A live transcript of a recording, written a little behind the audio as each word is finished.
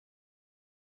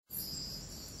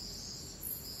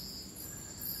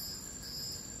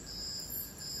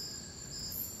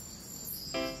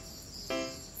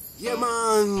Yeah,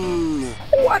 man.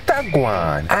 What a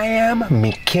guan! I am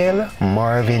Mikel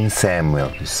Marvin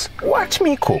Samuels. Watch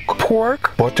me cook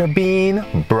pork, butter bean,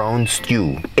 brown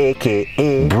stew,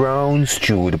 aka brown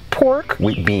stewed pork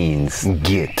with beans.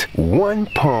 Get 1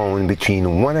 pound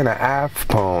between 1.5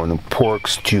 pound pork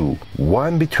stew,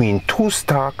 1 between 2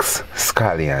 stalks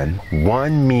scallion,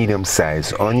 1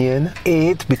 medium-sized onion,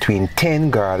 8 between 10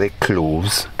 garlic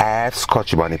cloves, half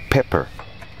Scotch bonnet pepper,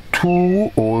 2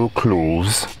 whole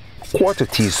cloves, 1/4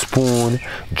 teaspoon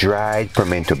dried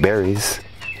pimento berries,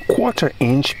 1/4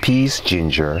 inch piece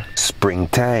ginger, spring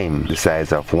thyme the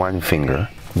size of 1 finger,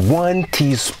 1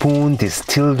 teaspoon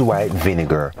distilled white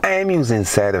vinegar. I am using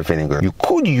cider vinegar. You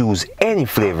could use any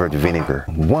flavored vinegar.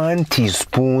 1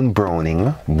 teaspoon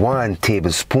browning, 1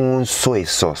 tablespoon soy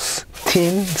sauce,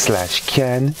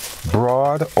 tin/can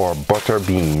broad or butter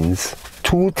beans,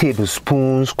 2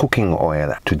 tablespoons cooking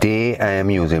oil. Today I am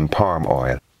using palm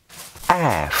oil.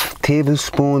 Half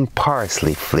tablespoon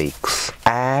parsley flakes,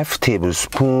 half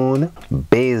tablespoon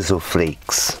basil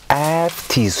flakes, half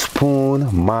teaspoon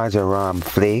marjoram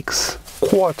flakes,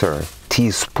 1/4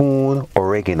 teaspoon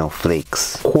oregano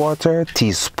flakes, 1/4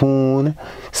 teaspoon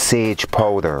sage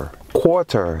powder,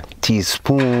 1/4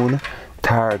 teaspoon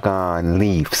tarragon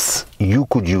leaves. You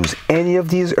could use any of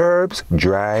these herbs,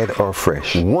 dried or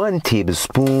fresh. 1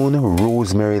 tablespoon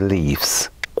rosemary leaves,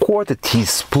 1/4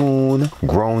 teaspoon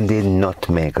grounded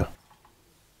nutmeg,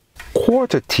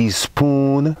 1/4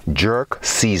 teaspoon jerk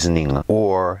seasoning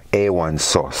or A1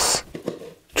 sauce,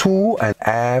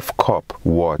 2.5 cup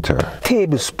water,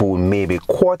 tablespoon, maybe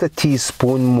 1/4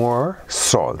 teaspoon more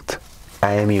salt.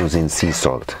 I am using sea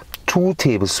salt. 2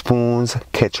 tablespoons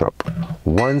ketchup,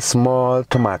 1 small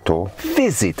tomato.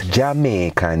 Visit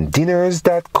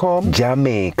JamaicanDinners.com,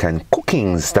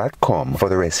 JamaicanCookings.com for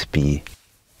the recipe.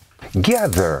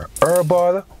 Gather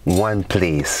herbal 1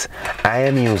 place. I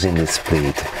am using this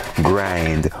plate.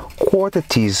 Grind 1/4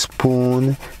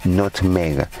 teaspoon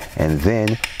nutmeg and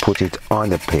then put it on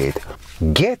the plate.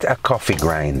 Get a coffee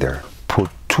grinder.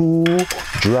 Put 2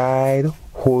 dried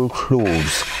whole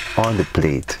cloves on the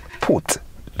plate. Put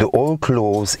the whole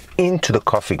cloves into the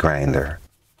coffee grinder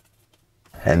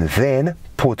and then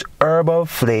put herbal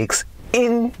flakes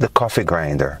in the coffee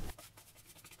grinder.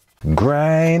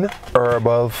 Grind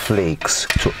herbal flakes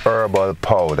to herbal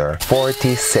powder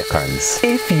 40 seconds.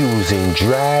 If using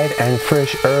dried and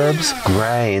fresh herbs,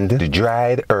 grind the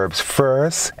dried herbs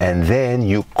first and then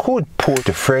you could put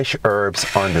the fresh herbs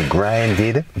on the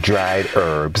grinded dried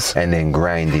herbs and then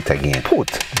grind it again.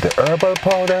 Put the herbal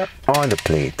powder on the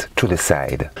plate to the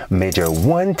side. Measure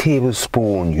 1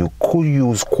 tablespoon. You could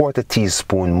use 1/4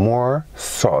 teaspoon more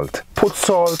salt. Put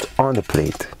salt on the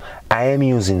plate. I am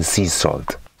using sea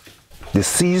salt. The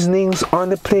seasonings on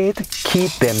the plate,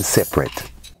 keep them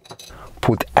separate.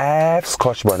 Put half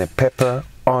Scotch bonnet pepper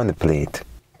on the plate.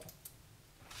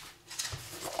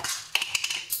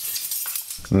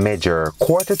 Measure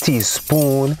 1/4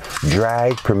 teaspoon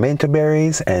dried pimento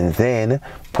berries and then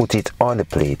put it on the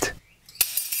plate.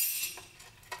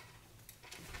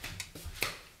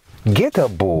 Get a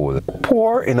bowl.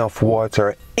 Pour enough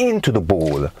water into the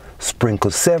bowl. Sprinkle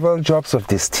several drops of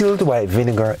distilled white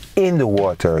vinegar in the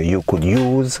water. You could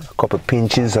use a couple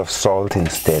pinches of salt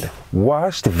instead.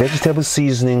 Wash the vegetable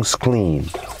seasonings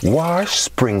clean. Wash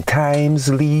spring thyme's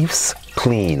leaves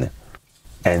clean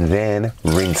and then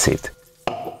rinse it.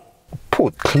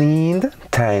 Put cleaned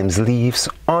thyme's leaves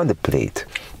on the plate.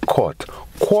 Cut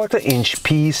 1/4 inch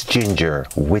piece ginger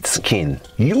with skin.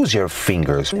 Use your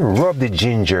fingers. Rub the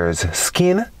ginger's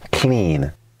skin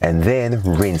clean and then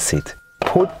rinse it.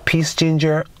 Put piece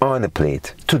ginger on the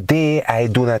plate. Today I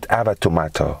do not have a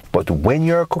tomato, but when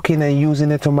you're cooking and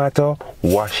using a tomato,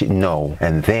 wash it now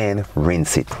and then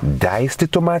rinse it. Dice the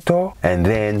tomato and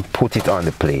then put it on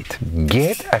the plate.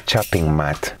 Get a chopping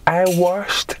mat. I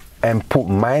washed and put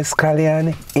my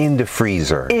scallion in the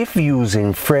freezer. If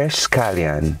using fresh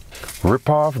scallion, rip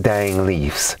off dying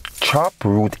leaves. Chop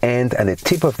root end and the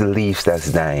tip of the leaves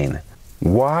that's dying.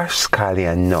 Wash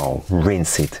scallion now,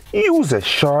 rinse it. Use a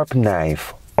sharp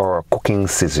knife or cooking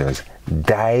scissors.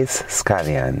 Dice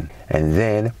scallion and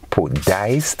then put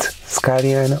diced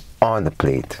scallion on the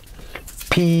plate.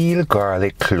 Peel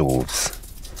garlic cloves.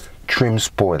 Trim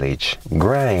spoilage.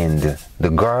 Grind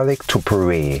the garlic to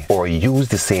puree or use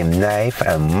the same knife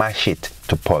and mash it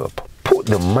to pulp. Put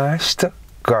the mashed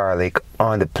garlic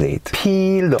on the plate.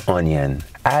 Peel the onion.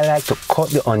 I like to cut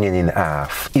the onion in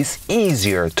half. It's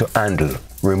easier to handle.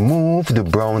 Remove the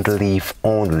browned leaf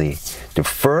only. The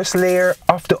first layer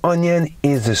of the onion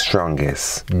is the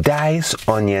strongest. Dice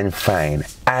onion fine.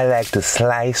 I like to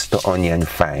slice the onion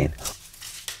fine.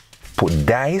 Put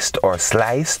diced or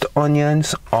sliced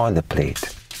onions on the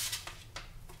plate.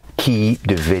 Keep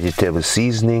the vegetable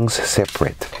seasonings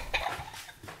separate.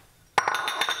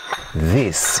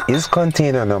 This is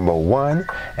container number 1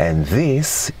 and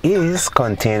this is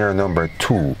container number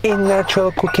 2. In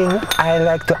natural cooking, I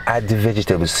like to add the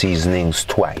vegetable seasonings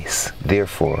twice.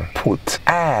 Therefore, put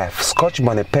half Scotch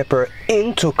bonnet pepper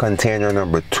into container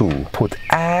number 2. Put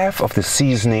half of the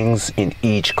seasonings in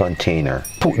each container.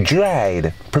 Put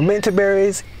dried pimento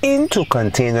berries into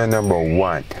container number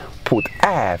 1. Put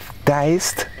half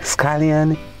diced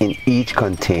scallion in each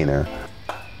container.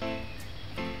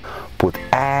 Put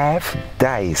half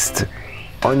diced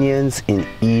onions in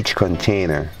each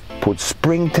container. Put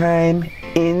springtime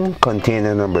in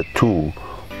container number 2.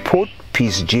 Put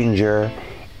piece ginger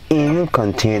in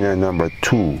container number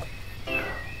 2.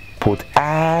 Put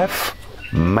half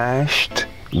mashed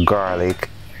garlic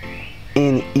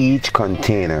in each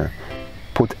container.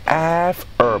 Put half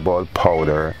herbal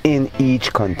powder in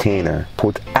each container.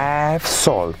 Put half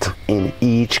salt in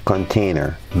each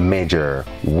container. Measure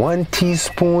 1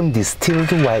 teaspoon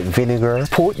distilled white vinegar.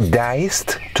 Put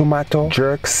diced tomato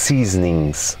jerk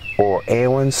seasonings or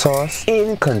A1 sauce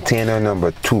in container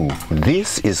number 2.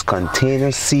 This is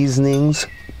container seasonings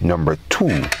number 2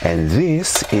 and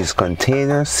this is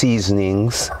container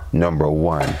seasonings number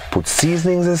 1. Put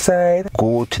seasonings aside,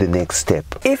 go to the next step.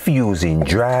 If using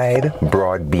dried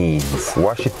broad beans,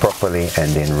 wash it properly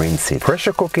and then rinse it.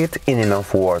 Pressure cook it in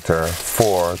enough water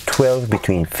for 12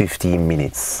 between 15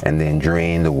 minutes and then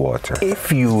drain the water.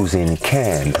 If using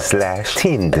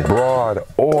canned/tinned broad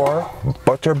or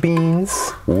butter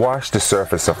beans, wash the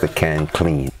surface of the can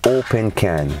clean. Open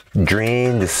can,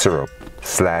 drain the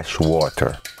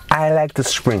syrup/water. I like to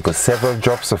sprinkle several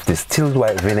drops of distilled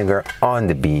white vinegar on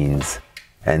the beans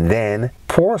and then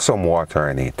pour some water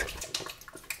in it.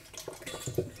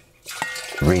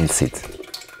 Rinse it.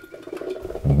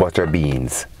 Butter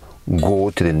beans. Go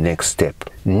to the next step.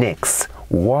 Next,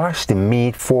 wash the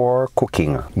meat for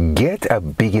cooking. Get a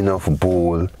big enough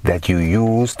bowl that you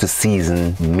use to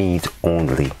season meat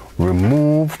only.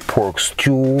 Remove pork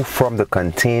stew from the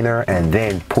container and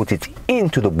then put it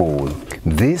into the bowl.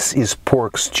 This is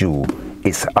pork stew.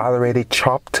 It's already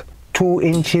chopped 2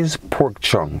 inches pork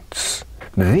chunks.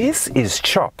 This is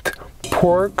chopped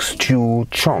pork stew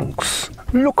chunks.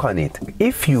 Look on it.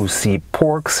 If you see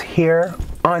pork's hair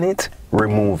on it,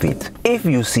 remove it. If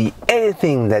you see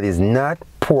anything that is not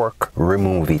pork,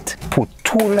 remove it. Put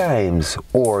 2 limes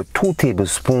or 2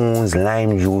 tablespoons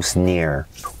lime juice near.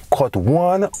 Cut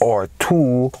 1 or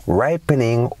 2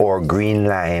 ripening or green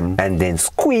lime and then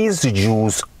squeeze the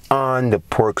juice on the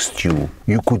pork stew.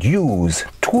 You could use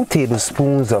 2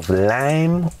 tablespoons of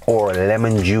lime or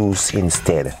lemon juice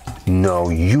instead. Now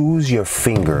use your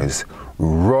fingers.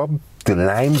 Rub the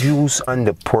lime juice on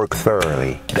the pork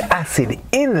thoroughly. The acid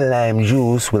in the lime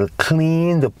juice will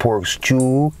clean the pork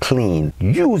stew clean.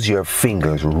 Use your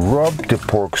fingers. Rub the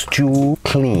pork stew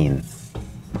clean.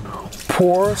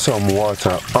 Pour some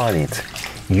water on it.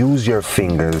 Use your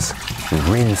fingers.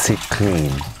 Rinse it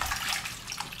clean.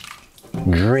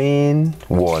 Drain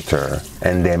water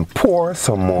and then pour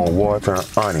some more water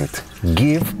on it.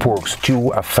 Give pork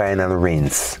stew a final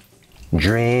rinse.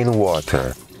 Drain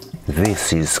water.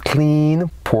 This is clean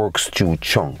pork stew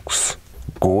chunks.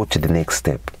 Go to the next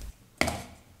step.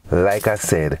 Like I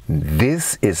said,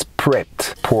 this is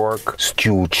prepped pork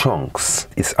stew chunks.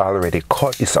 It's already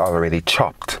cut, it's already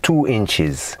chopped 2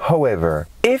 inches. However,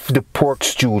 if the pork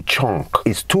stew chunk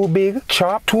is too big,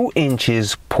 chop 2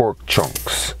 inches pork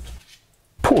chunks.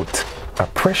 Put a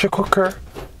pressure cooker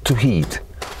to heat.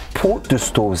 Put the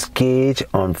stove's gauge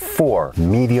on 4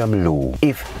 medium-low.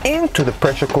 If into the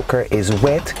pressure cooker is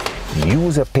wet,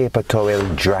 use a paper towel,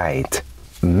 dry it.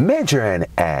 Measure and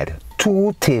add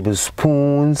 2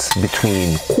 tablespoons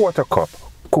between 1/4 cup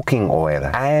cooking oil.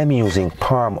 I am using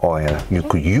palm oil. You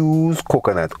could use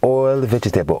coconut oil,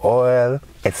 vegetable oil,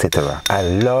 etc.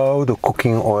 Allow the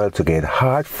cooking oil to get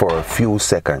hot for a few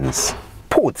seconds.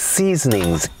 Put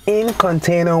seasonings in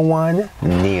container 1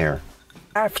 near.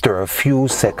 After a few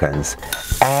seconds,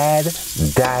 add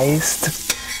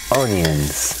diced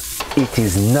onions. It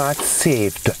is not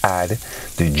safe to add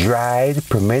the dried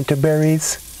pimento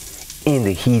berries in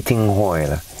the heating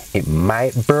oil. It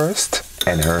might burst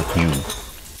and hurt you.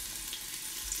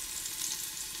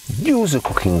 Use a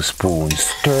cooking spoon,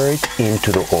 stir it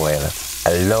into the oil.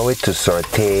 Allow it to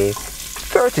saute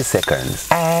 30 seconds.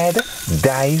 Add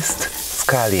diced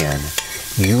scallion.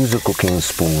 Use a cooking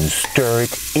spoon, stir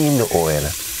it in the oil.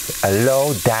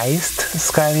 Allow diced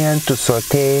scallion to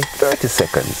saute 30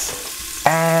 seconds.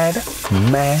 Add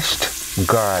mashed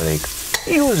garlic.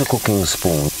 Use a cooking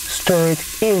spoon, stir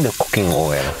it in the cooking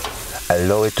oil.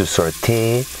 Allow it to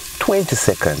saute 20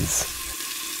 seconds.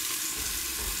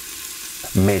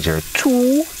 Measure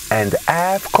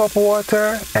 2.5 cup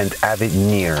water and have it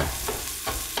near.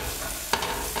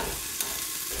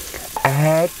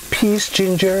 Add pieced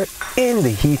ginger in the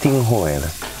heating oil.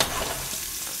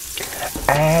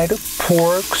 Add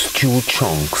pork stew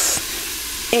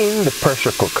chunks in the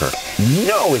pressure cooker.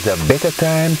 Now is a better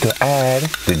time to add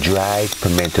the dried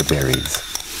pimento berries.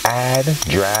 Add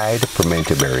dried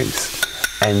pimento berries.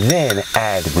 And then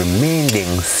add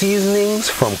remaining seasonings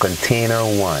from container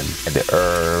 1, the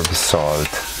herbs,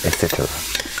 salt, etc.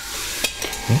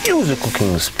 Use a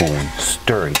cooking spoon,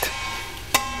 stir it.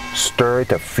 Stir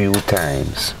it a few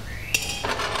times.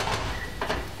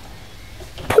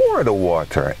 Pour the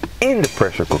water in the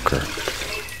pressure cooker.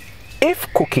 If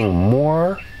cooking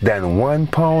more than 1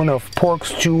 pound of pork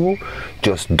stew,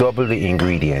 just double the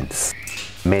ingredients.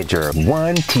 Measure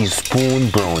 1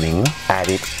 teaspoon browning, add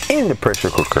it in the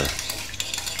pressure cooker.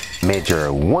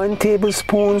 Measure 1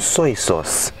 tablespoon soy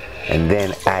sauce and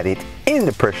then add it in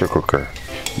the pressure cooker.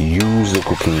 Use the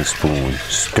cooking spoon,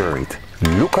 stir it.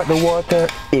 Look at the water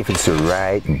if it's the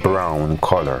right brown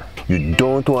color. You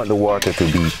don't want the water to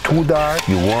be too dark,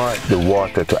 you want the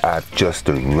water to have just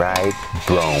the right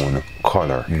brown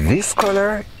color. This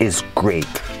color is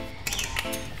great.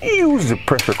 Use the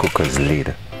pressure cooker's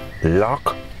lid.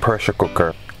 Lock pressure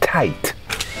cooker tight.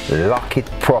 Lock it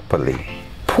properly.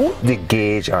 Put the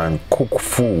gauge on cooked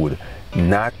food,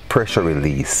 not pressure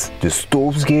release. The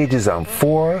stove's gauge is on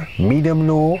 4,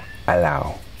 medium-low,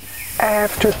 allow.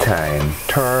 After time,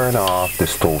 turn off the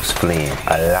stove's flame.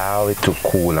 Allow it to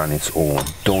cool on its own.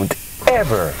 Don't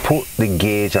ever put the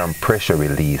gauge on pressure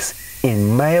release.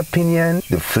 In my opinion,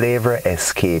 the flavor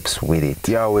escapes with it.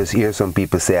 You always hear some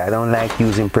people say, I don't like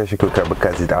using pressure cooker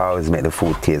because it always makes the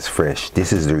food taste fresh.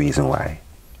 This is the reason why,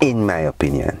 in my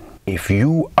opinion. If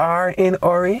you are in a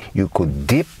hurry, you could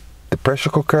dip the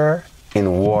pressure cooker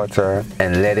in water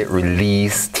and let it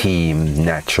release steam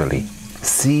naturally.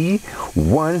 See,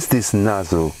 once this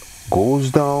nozzle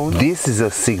goes down, this is a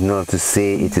signal to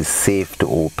say it is safe to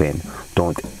open.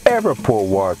 Don't ever pour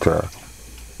water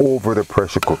over the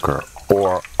pressure cooker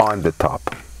or on the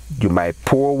top. You might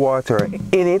pour water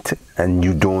in it and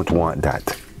you don't want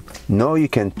that. Now you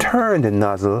can turn the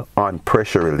nozzle on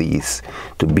pressure release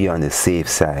to be on the safe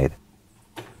side.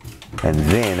 And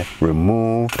then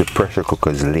remove the pressure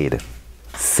cooker's lid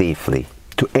safely.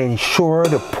 To ensure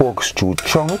the pork stew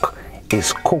chunk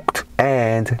is cooked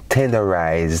and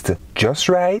tenderized just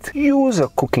right, use a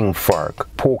cooking fork.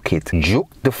 Poke it. Juke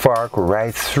the fork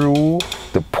right through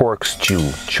the pork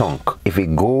stew chunk. If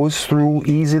it goes through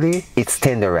easily, it's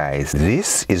tenderized.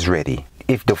 This is ready.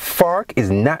 If the fork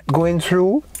is not going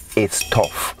through, it's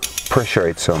tough. Pressure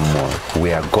it some more.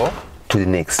 We are go to the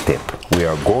next step. We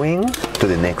are going to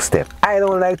the next step. I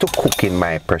don't like to cook in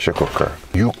my pressure cooker.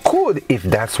 You could if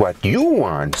that's what you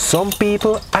want. Some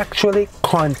people actually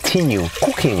continue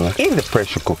cooking in the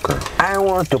pressure cooker. I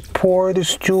want to pour the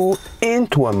stew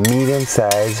into a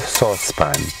medium-sized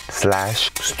saucepan /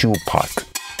 stew pot.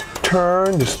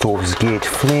 Turn the stove's gauge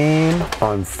flame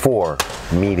on 4,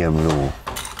 medium-low.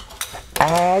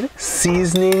 Add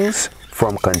seasonings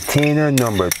from container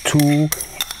number 2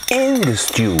 in the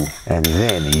stew and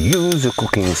then use a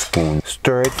cooking spoon.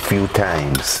 Stir it few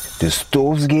times. The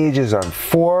stove's gauge is on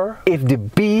 4. If the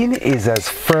bean is as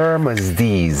firm as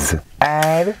these,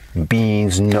 add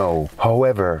beans now.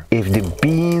 However, if the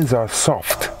beans are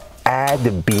soft, add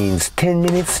the beans 10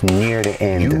 minutes near the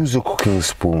end. Use a cooking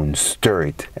spoon, stir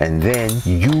it, and then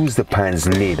use the pan's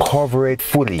lid. Cover it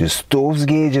fully. The stove's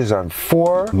gauge is on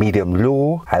 4,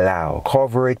 medium-low, allow.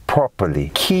 Cover it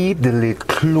properly. Keep the lid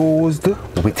closed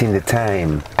within the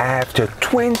time. After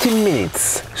 20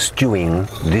 minutes stewing,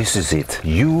 this is it.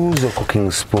 Use a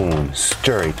cooking spoon,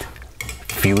 stir it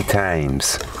few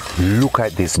times. Look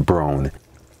at this brown.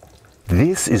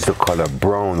 This is the color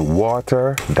brown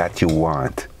water that you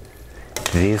want.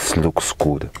 This looks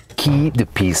good. Keep the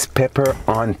piece pepper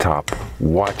on top.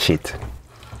 Watch it.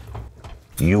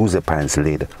 Use a pan's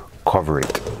lid. Cover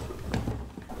it.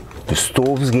 The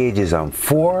stove's gauge is on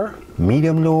 4,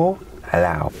 medium-low,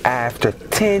 allow. After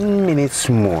 10 minutes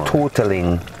more,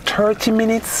 totaling 30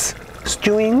 minutes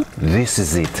stewing, this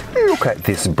is it. Look at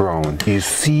this brown. You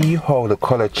see how the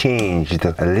color changed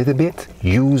a little bit?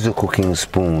 Use a cooking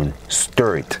spoon.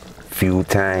 Stir it few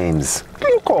times.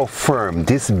 Look how firm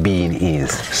this bean is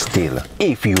still.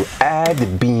 If you add the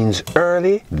beans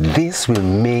early, this will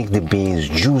make the beans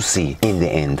juicy in the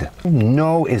end.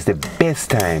 Now is the best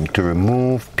time to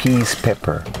remove peas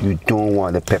pepper. You don't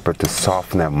want the pepper to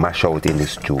soften and mash out in the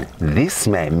stew. This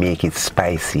might make it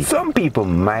spicy. Some people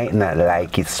might not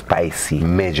like it spicy.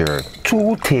 Measure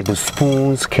 2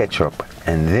 tablespoons ketchup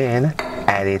and then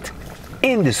add it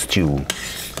in the stew.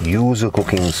 Use a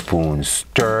cooking spoon,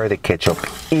 stir the ketchup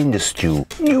in the stew.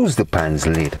 Use the pan's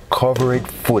lid, cover it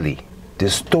fully.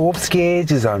 The stove's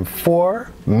gauge is on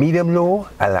 4, medium-low,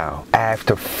 allow.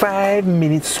 After 5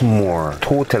 minutes more,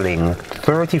 totaling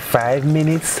 35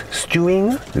 minutes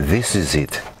stewing, this is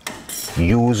it.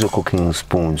 Use a cooking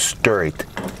spoon, stir it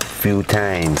a few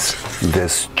times. The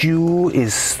stew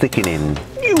is thickening.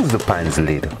 Use the pan's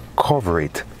lid, cover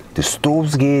it. The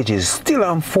stove's gauge is still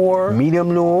on 4,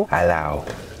 medium-low, allow.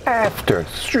 After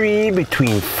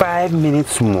between 5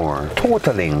 minutes more,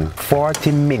 totaling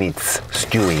 40 minutes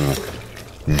stewing,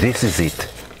 this is it.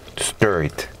 Stir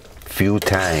it a few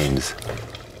times.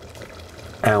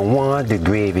 I want the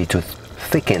gravy to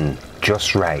thicken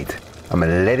just right. I'm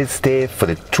gonna let it stay for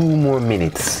the 2 more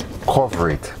minutes.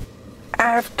 Cover it.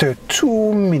 After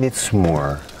 2 minutes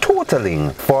more,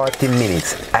 totaling 40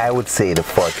 minutes, I would say the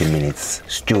 40 minutes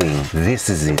stewing, this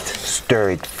is it. Stir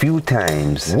it a few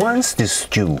times. Once the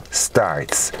stew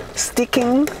starts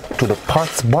sticking to the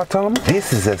pot's bottom,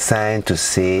 this is a sign to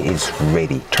say it's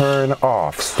ready. Turn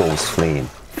off stove's flame.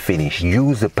 Finish.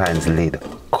 Use the pan's lid.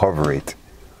 Cover it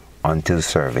until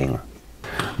serving.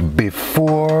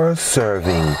 Before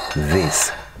serving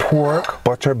this pork,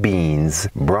 butter beans,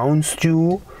 brown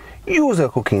stew, use a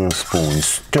cooking spoon,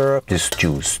 stir up the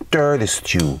stew, stir the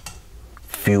stew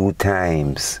few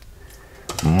times,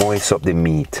 moist up the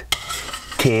meat.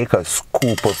 Take a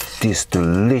scoop of this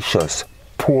delicious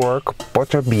pork,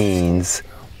 butter beans,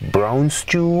 brown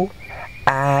stew.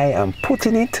 I am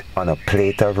putting it on a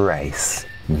plate of rice.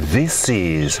 This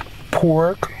is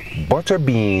pork, butter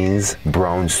beans,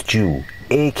 brown stew,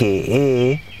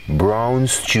 aka brown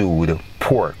stewed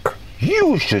pork.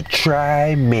 You should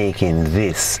try making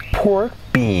this pork,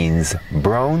 beans,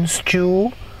 brown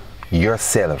stew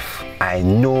yourself. I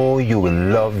know you will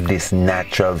love this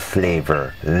natural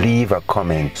flavor. Leave a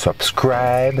comment,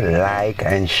 subscribe, like,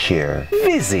 and share.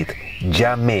 Visit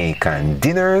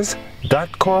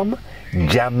JamaicanDinners.com,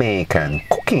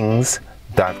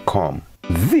 JamaicanCookings.com.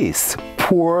 This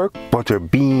pork, butter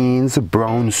beans,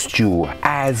 brown stew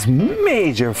has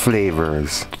major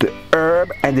flavors. The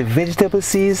herb and the vegetable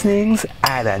seasonings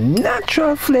add a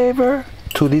natural flavor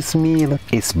to this meal.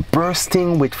 It's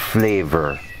bursting with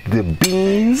flavor. The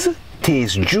beans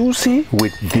taste juicy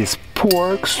with this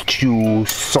pork stew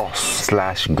sauce /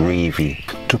 gravy.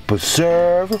 To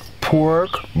preserve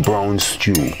pork brown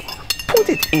stew, put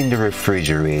it in the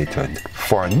refrigerator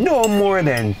for no more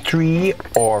than 3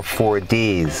 or 4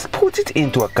 days. Put it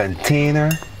into a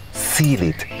container, seal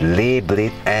it, label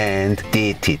it, and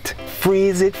date it.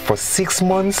 Freeze it for 6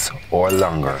 months or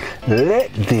longer.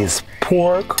 Let this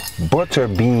pork, butter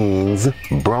beans,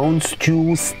 brown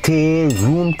stew stay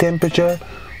room temperature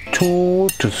 2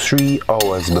 to 3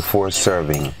 hours before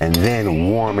serving, and then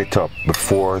warm it up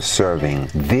before serving.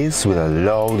 This will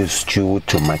allow the stew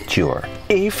to mature.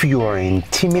 If you are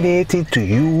intimidated to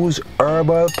use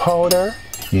herbal powder,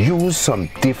 use some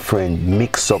different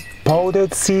mix-up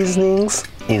powdered seasonings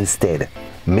instead.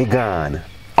 Me gone.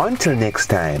 Until next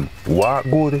time, walk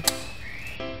good.